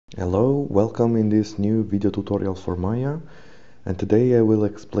Hello, welcome in this new video tutorial for Maya, and today I will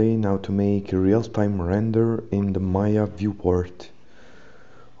explain how to make a real-time render in the Maya viewport.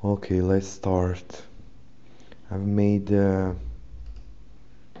 Okay, let's start. I've made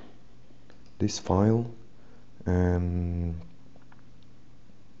this file, so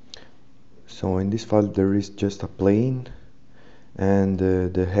in this file there is just a plane and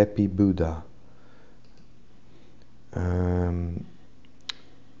the happy Buddha.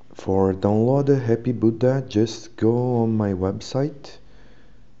 For download a happy Buddha, just go on my website,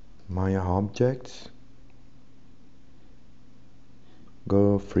 Maya Objects,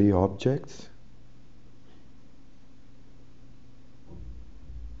 go free objects,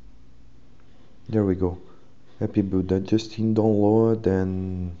 there we go, happy Buddha. Just in download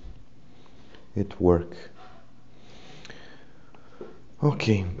and it work.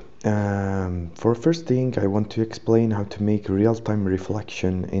 Okay, for first thing I want to explain how to make real-time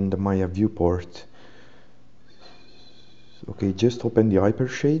reflection in the Maya viewport. Okay, just open the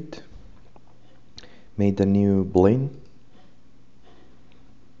hypershade, made a new plane,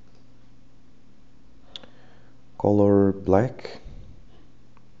 color black,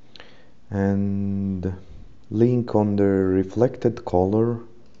 and link on the reflected color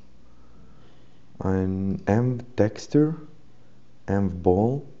an env texture, env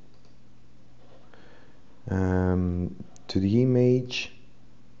ball, to the image,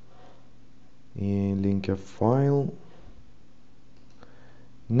 link a file.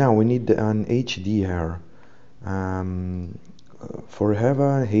 Now we need an HDR. For have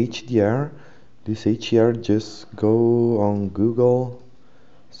a HDR, this HDR, just go on Google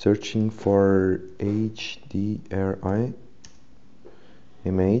searching for HDRI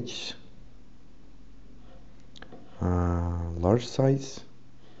image, large size,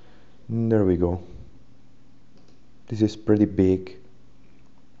 and there we go. This is pretty big.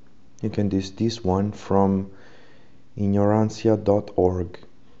 You can use this one from ignorancia.org.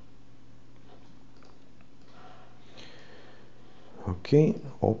 Okay,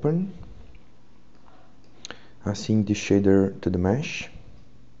 open, assign the shader to the mesh,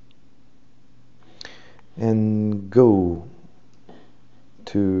 and go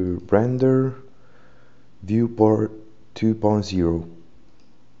to render viewport 2.0.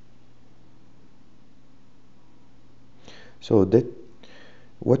 So that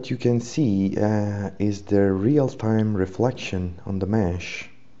what you can see is the real-time reflection on the mesh.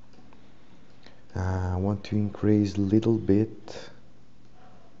 I want to increase a little bit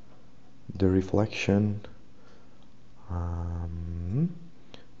the reflection,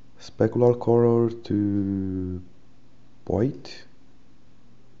 specular color to white,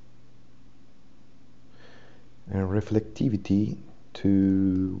 and reflectivity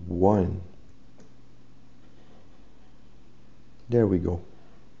to 1. There we go.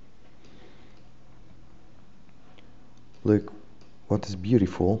 Look what is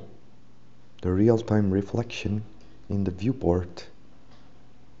beautiful, the real-time reflection in the viewport.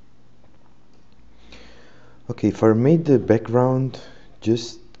 Okay, for made the background,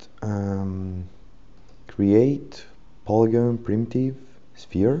 just create polygon primitive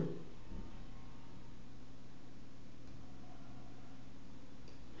sphere,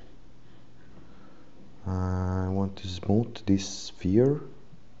 I want to smooth this sphere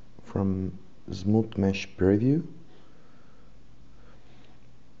from smooth mesh preview,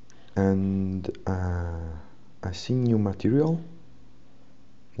 and I see new material,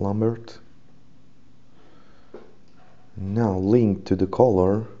 Lambert. Now link to the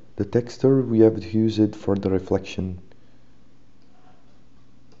color the texture we have used for the reflection,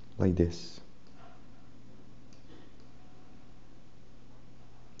 like this.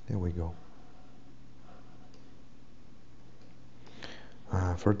 There we go.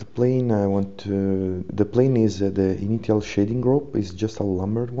 For the plane, I want to. The plane is the initial shading group is just a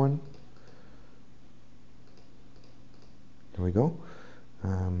Lambert one. There we go.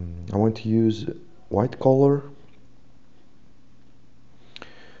 I want to use white color.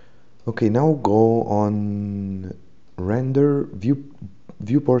 Okay, now go on render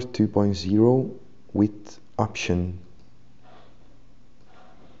viewport 2.0 with option.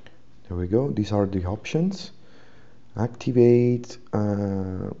 There we go. These are the options. Activate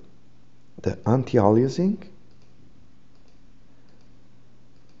the anti-aliasing.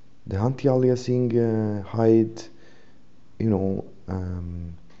 The anti-aliasing hide,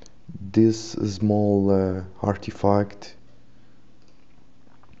 this small artifact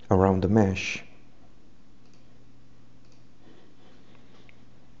around the mesh.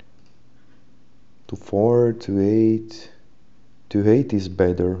 To 4, to 8, to 8 is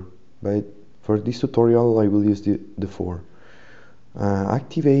better, but for this tutorial I will use the 4.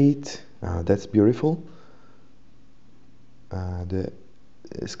 Activate, that's beautiful, the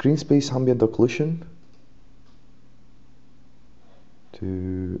screen space ambient occlusion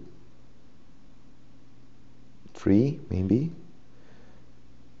to 3 maybe.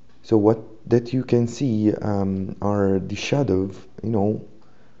 So what that you can see are the shadow,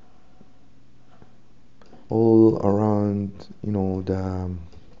 all around, the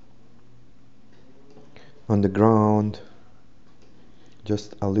on the ground,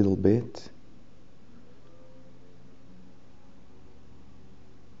 just a little bit.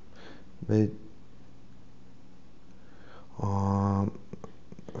 But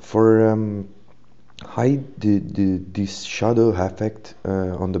for hide this shadow effect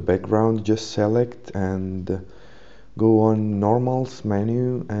on the background, just select and go on normals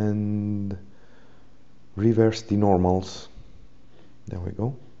menu and reverse the normals. There we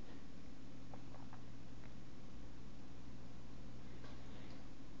go.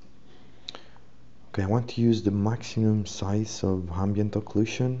 Okay, I want to use the maximum size of ambient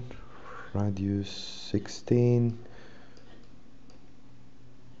occlusion, radius 16.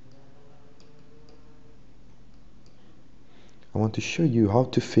 I want to show you how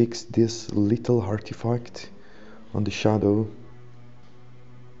to fix this little artifact on the shadow.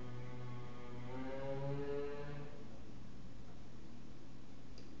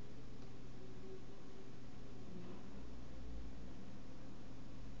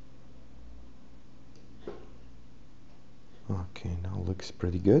 Okay, now looks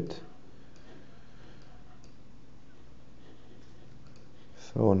pretty good.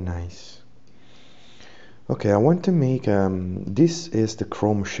 So nice. Okay, I want to make this is the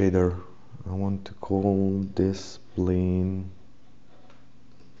chrome shader. I want to call this plane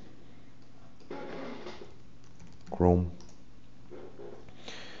chrome.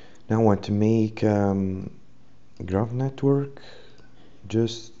 Now I want to make graph network.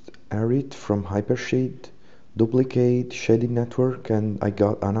 Just add it from hypershade, duplicate shading network, and I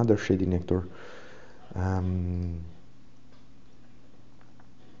got another shading network.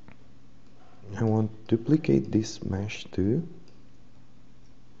 I want to duplicate this mesh too.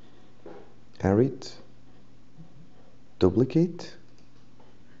 Add it, duplicate.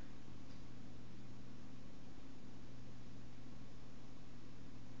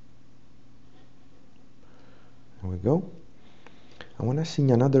 There we go. I want to see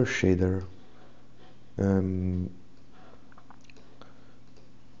another shader.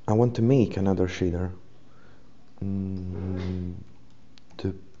 I want to make another shader.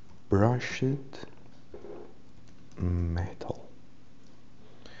 To brush it, metal.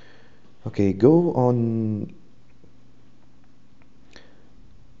 Okay, go on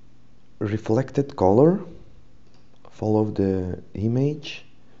reflected color, follow the image.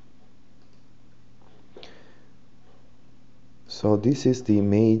 So this is the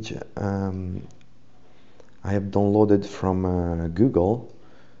image I have downloaded from Google,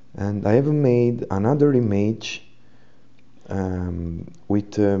 and I have made another image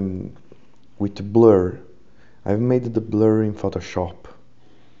with blur. I've made the blur in Photoshop.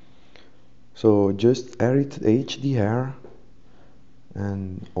 So just add it HDR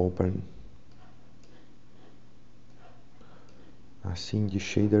and open. Assign the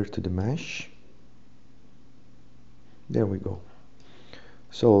shader to the mesh. There we go.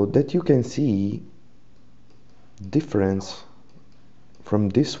 So that you can see difference from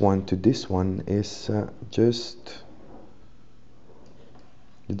this one to this one is just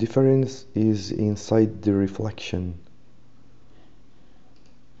the difference is inside the reflection.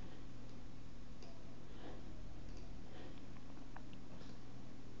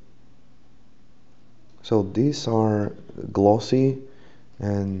 So these are glossy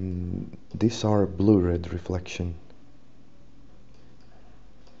and these are blurred reflection.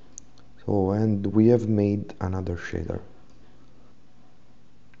 So, and we have made another shader.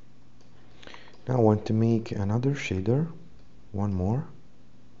 Now I want to make another shader, one more.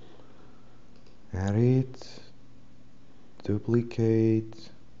 Add it, duplicate.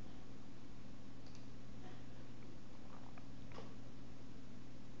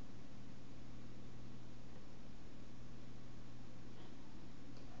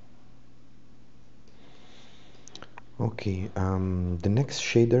 Okay, the next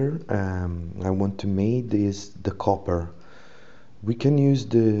shader I want to make is the copper. We can use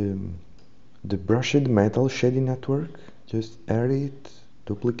the brushed metal shading network. Just add it,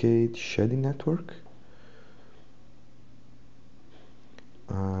 duplicate shading network.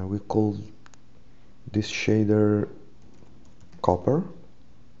 We call this shader copper,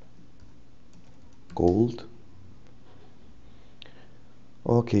 gold.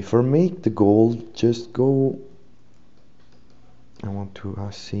 Okay, for make the gold, just go I want to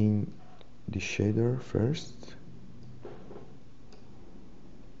assign the shader first.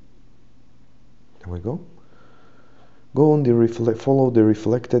 There we go. Go on the follow the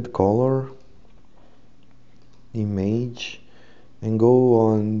reflected color image and go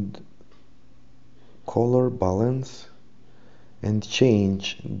on color balance and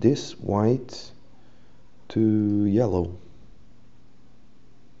change this white to yellow.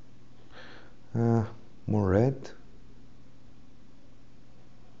 More red.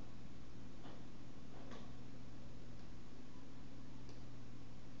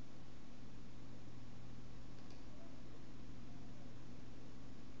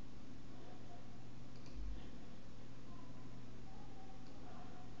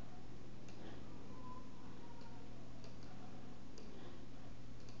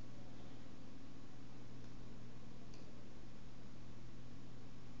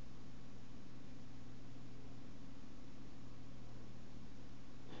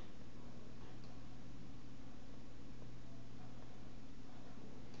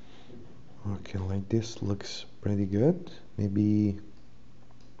 Okay, like this looks pretty good. Maybe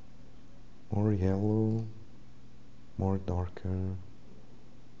more yellow, more darker.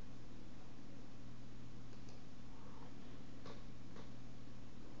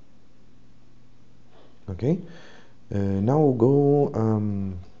 Okay, now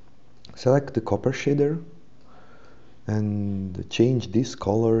go select the copper shader and change this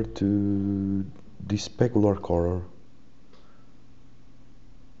color to this specular color.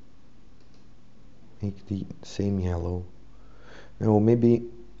 Make the same yellow. Now maybe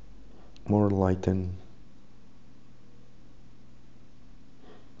more lighten.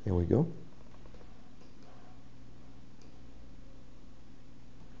 Here we go.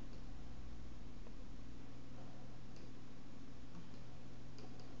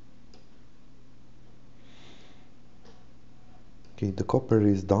 Okay, the copper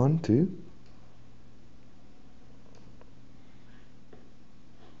is done too.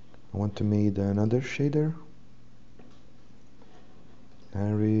 I want to make another shader.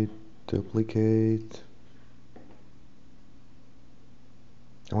 Array, duplicate.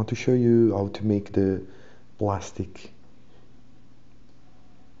 I want to show you how to make the plastic.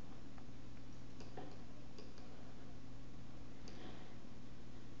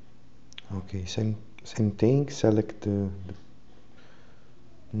 Okay, same thing. Select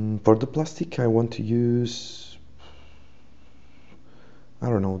for the plastic. I want to use, I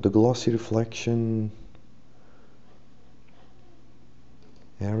don't know, the glossy reflection.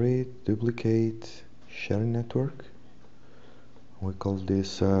 Array, duplicate, sharing network. We call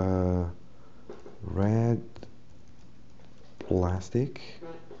this red plastic.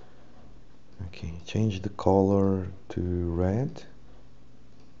 Okay, change the color to red.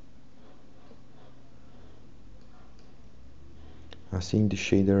 Assign the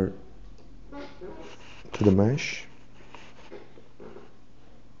shader to the mesh.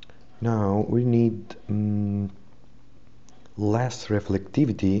 Now we need less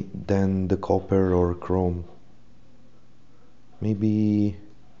reflectivity than the copper or chrome. Maybe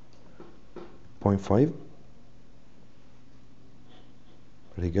 0.5.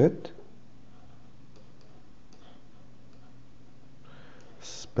 Pretty good.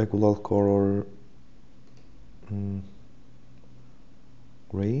 Specular color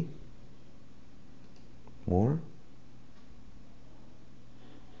gray. More.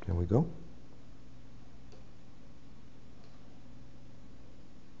 There we go.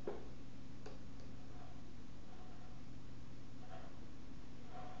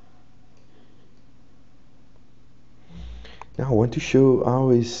 Now I want to show how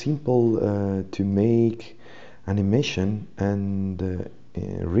it's simple to make animation and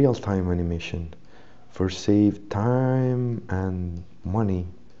real-time animation for save time and money.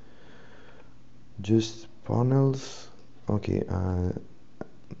 Just panels. Okay,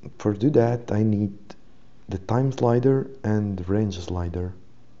 for do that I need the time slider and range slider.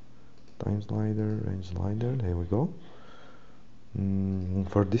 Time slider, range slider, there we go.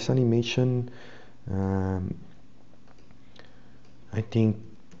 For this animation I think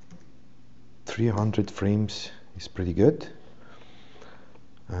 300 frames is pretty good.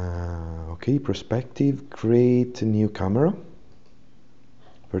 Okay, perspective, create a new camera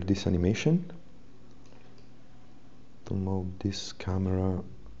for this animation. To move this camera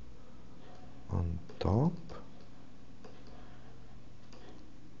on top.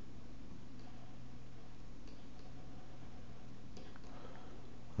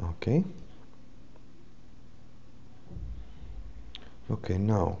 Okay. Okay,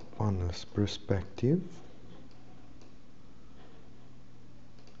 now panels perspective.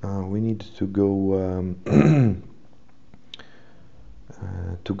 We need to go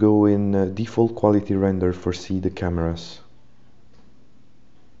to go in default quality render for see the cameras.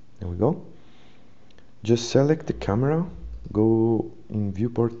 There we go. Just select the camera, go in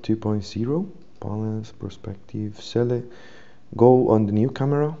Viewport 2.0, balance, perspective, select, go on the new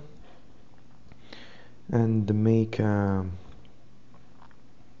camera and make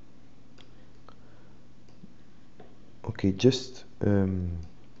okay, just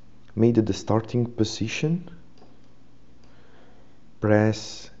made the starting position,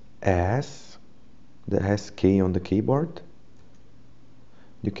 press S, the S key on the keyboard.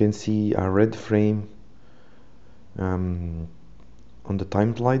 You can see a red frame on the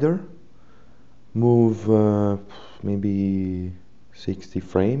time slider. Move maybe 60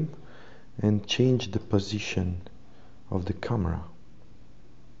 frame and change the position of the camera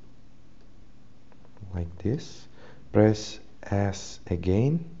like this. Press S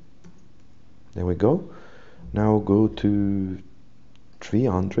again. There we go. Now go to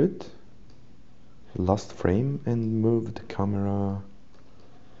 300, last frame, and move the camera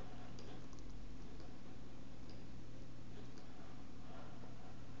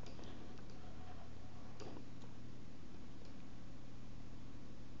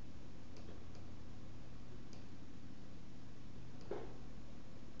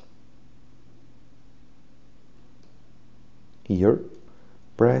here.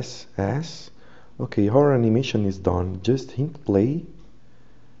 Press S. Okay, our animation is done. Just hit play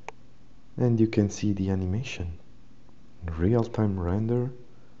and you can see the animation. Real-time render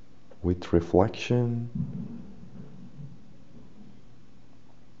with reflection.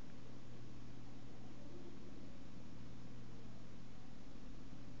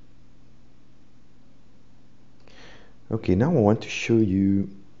 Okay, now I want to show you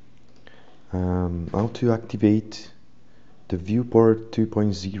how to activate the Viewport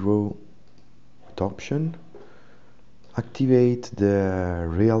 2.0 option. Activate the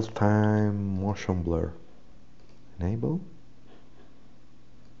real-time motion blur. Enable.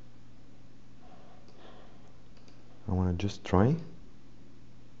 I want to just try.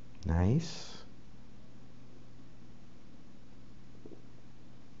 Nice.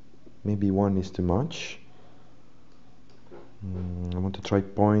 Maybe one is too much. I want to try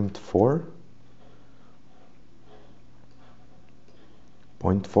 0.4.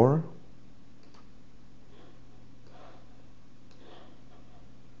 0.4.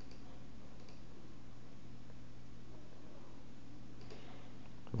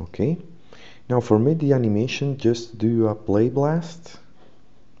 Okay. Now for mid animation, just do a play blast.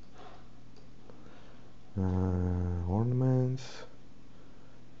 Ornaments.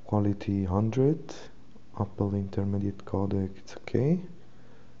 Quality 100. Apple intermediate codec, it's okay.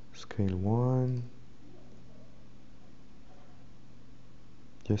 Scale 1.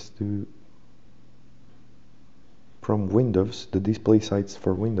 Just do from Windows, the display sites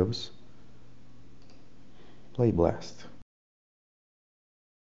for Windows. Play blast.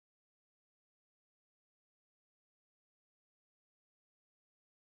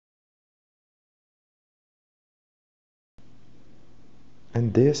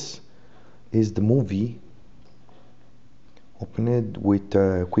 And this is the movie. Open it with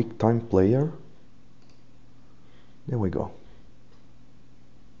a QuickTime player. There we go.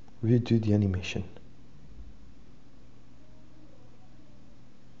 Redo the animation.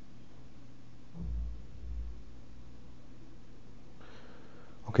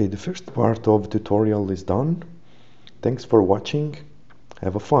 Okay, the first part of tutorial is done. Thanks for watching.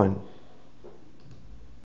 Have a fun.